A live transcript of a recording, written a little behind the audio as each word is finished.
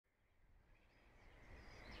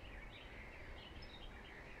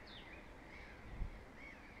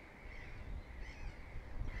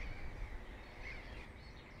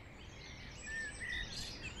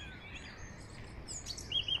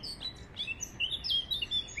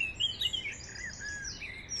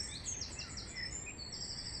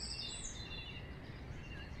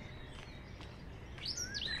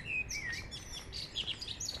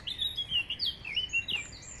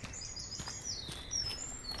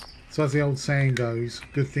So as the old saying goes,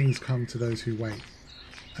 good things come to those who wait.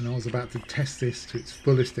 And I was about to test this to its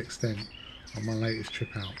fullest extent on my latest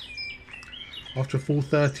trip out. After a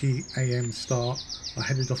 4:30 AM start, I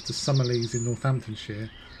headed off to Summer Leys in Northamptonshire,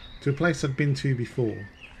 to a place I'd been to before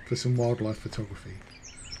for some wildlife photography.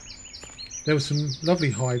 There were some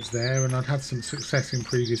lovely hides there, and I'd had some success in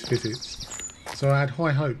previous visits, so I had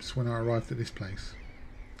high hopes when I arrived at this place.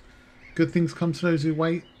 Good things come to those who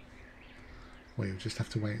wait? Well, you'll just have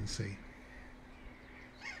to wait and see.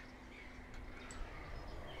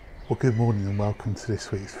 Well, good morning and welcome to this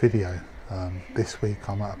week's video. This week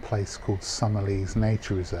I'm at a place called Summer Leys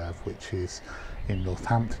Nature Reserve, which is in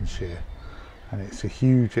Northamptonshire, and it's a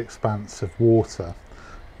huge expanse of water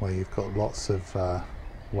where you've got lots of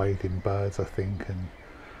wading birds, I think, and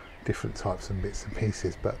different types and bits and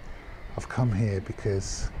pieces. But I've come here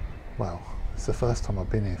because, well, it's the first time I've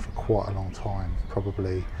been here for quite a long time,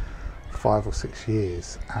 probably 5 or 6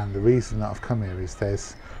 years, and the reason that I've come here is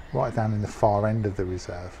there's right down in the far end of the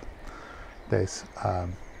reserve there's a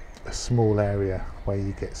small area where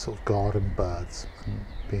you get sort of garden birds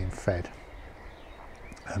being fed.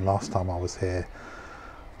 And last time I was here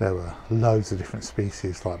there were loads of different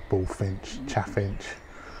species like bullfinch, chaffinch,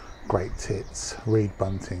 great tits, reed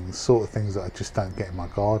buntings, sort of things that I just don't get in my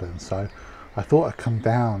garden. So I thought I'd come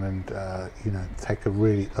down and take a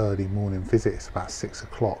really early morning visit. It's about 6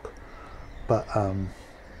 o'clock, but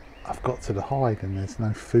I've got to the hide and there's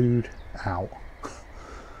no food out.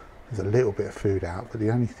 There's a little bit of food out, but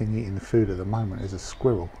the only thing eating the food at the moment is a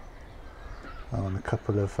squirrel and a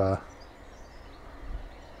couple of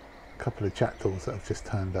jackdaws that have just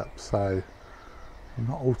turned up. So I'm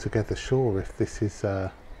not altogether sure if this is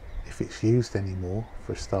if it's used anymore,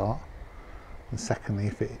 for a start, and secondly,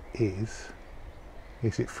 if it is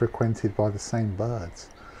it frequented by the same birds?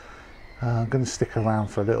 I'm going to stick around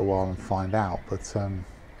for a little while and find out, but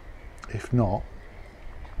if not,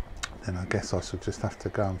 then I guess I should just have to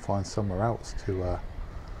go and find somewhere else to go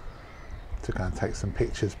and take some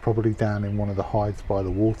pictures, probably down in one of the hides by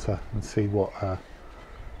the water, and see what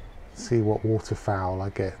waterfowl I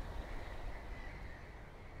get.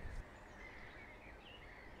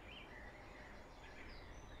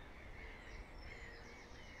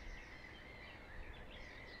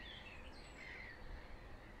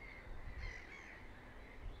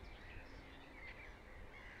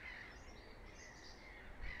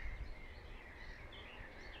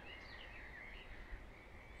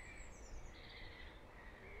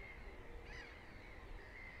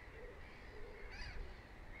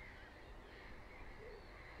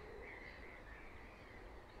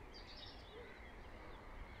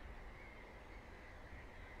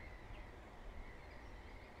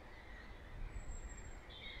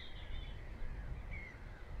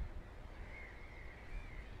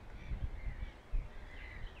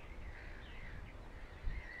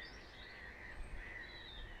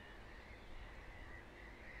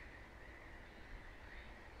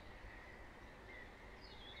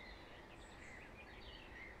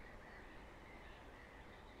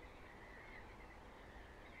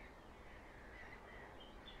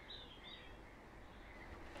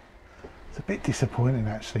 It's a bit disappointing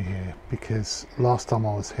actually here, because last time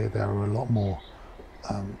I was here there were a lot more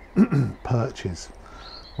perches,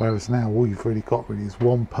 whereas now all you've really got is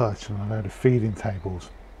one perch and a load of feeding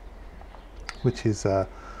tables, which is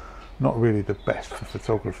not really the best for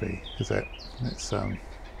photography, is it? It's I'll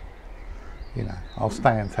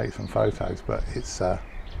stay and take some photos, but it's not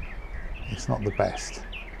the best,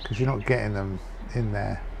 because you're not getting them in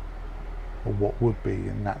there, or what would be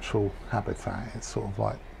a natural habitat. It's sort of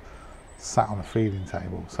like sat on a feeding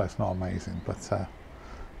table, so it's not amazing. But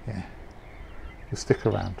yeah, we'll stick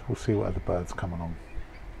around, we'll see what other birds come along.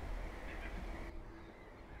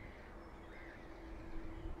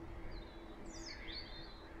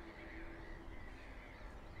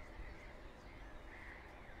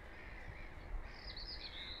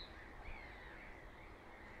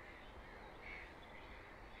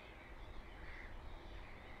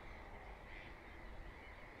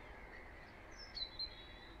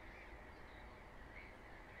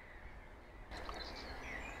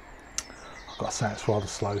 Got to say, it's rather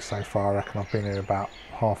slow so far. I reckon I've been here about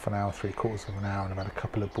half an hour, 3/4 of an hour, and I've had a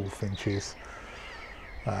couple of bullfinches,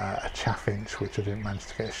 a chaffinch which I didn't manage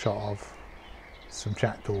to get a shot of, some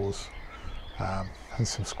jackdaws, and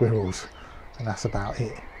some squirrels, and that's about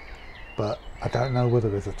it. But I don't know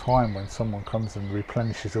whether there's a time when someone comes and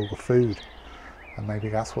replenishes all the food, and maybe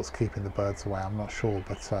that's what's keeping the birds away. I'm not sure,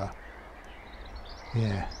 but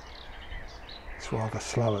yeah, it's rather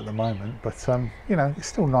slow at the moment. But it's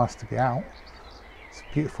still nice to be out. It's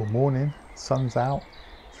a beautiful morning, sun's out,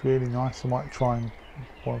 it's really nice. I might try and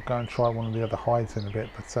I'll go and try one of the other hides in a bit,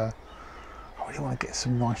 but I really want to get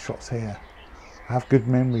some nice shots here. I have good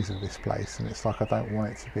memories of this place, and it's like I don't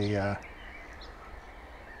want it to be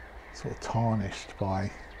sort of tarnished by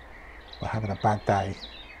having a bad day.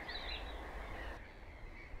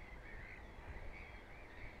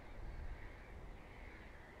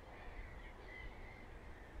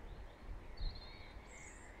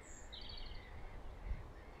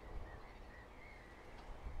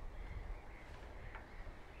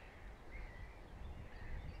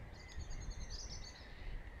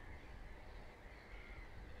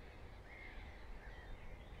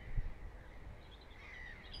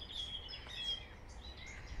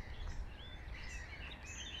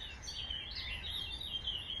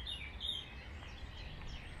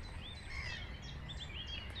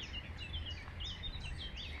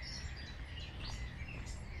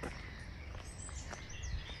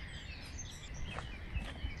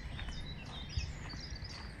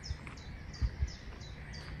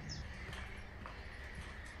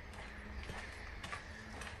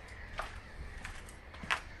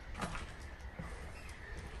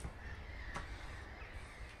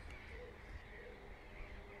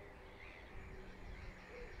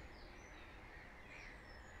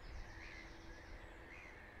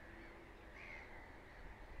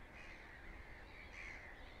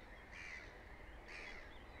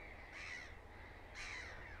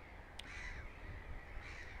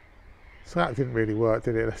 So that didn't really work,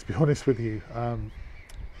 did it? Let's be honest with you.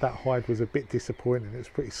 That hide was a bit disappointing. It was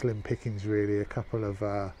pretty slim pickings, really. A couple of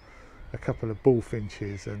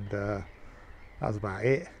bullfinches, and that was about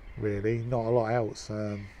it, really. Not a lot else.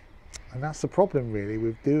 And that's the problem, really,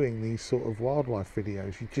 with doing these sort of wildlife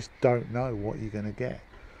videos. You just don't know what you're going to get.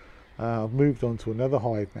 I've moved on to another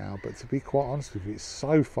hide now, but to be quite honest with you, it's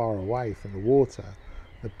so far away from the water.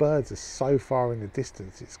 The birds are so far in the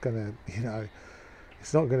distance. It's going to, you know,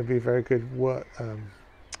 it's not going to be very good work. I'm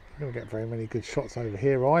not going to get very many good shots over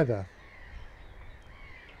here either.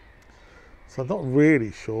 So I'm not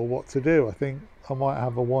really sure what to do. I think I might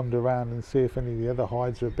have a wander around and see if any of the other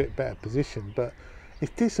hides are a bit better positioned. But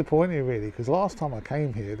it's disappointing, really, because last time I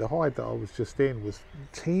came here, the hide that I was just in was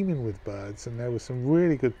teeming with birds, and there were some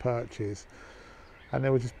really good perches, and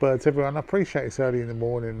there were just birds everywhere. And I appreciate it's early in the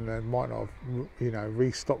morning and they might not have, you know,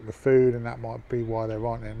 restocked the food, and that might be why there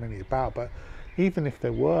aren't that many about. But even if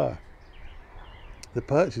there were, the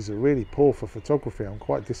perches are really poor for photography. I'm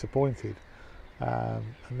quite disappointed,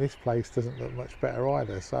 and this place doesn't look much better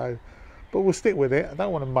either. So, but we'll stick with it. I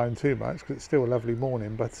don't want to moan too much because it's still a lovely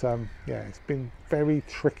morning, but yeah, it's been very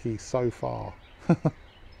tricky so far.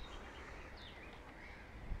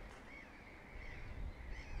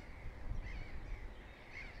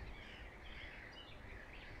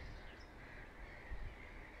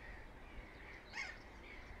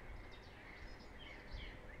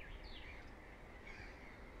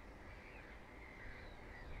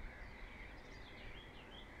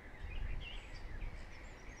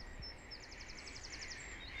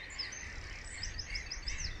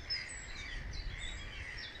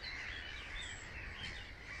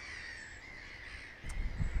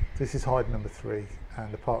 This is hide number 3,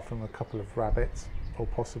 and apart from a couple of rabbits or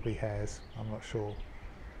possibly hares, I'm not sure,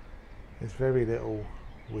 there's very little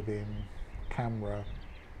within camera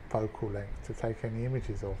focal length to take any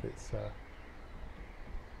images of. It's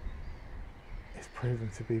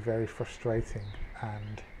proven to be very frustrating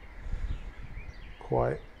and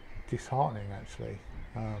quite disheartening, actually.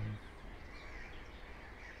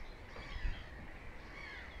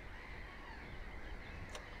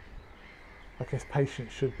 I guess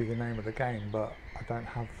patience should be the name of the game, but I don't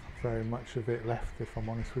have very much of it left, if I'm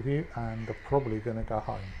honest with you, and I'm probably going to go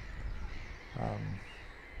home.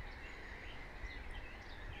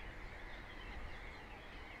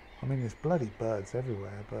 I mean, there's bloody birds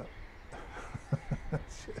everywhere, but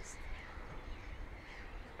it's just,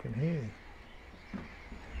 I can hear.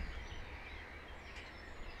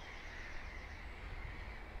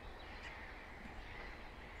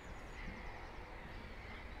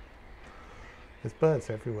 There's birds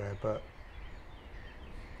everywhere, but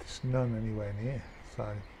there's none anywhere near. So,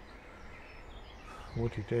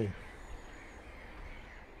 what do you do?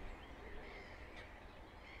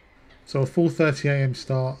 So a 4:30 AM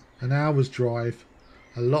start, an hour's drive,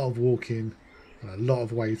 a lot of walking, and a lot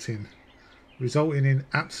of waiting, resulting in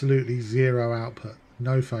absolutely zero output,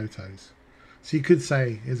 no photos. So you could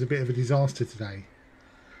say it's a bit of a disaster today.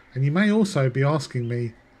 And you may also be asking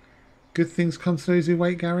me, good things come to those who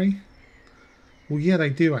wait, Gary? Well, yeah, they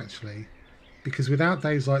do actually, because without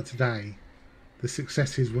days like today, the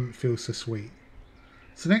successes wouldn't feel so sweet.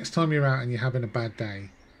 So next time you're out and you're having a bad day,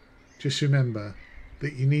 just remember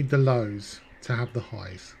that you need the lows to have the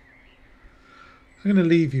highs. I'm going to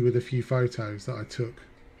leave you with a few photos that I took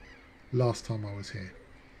last time I was here.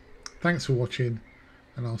 Thanks for watching,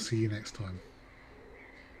 and I'll see you next time.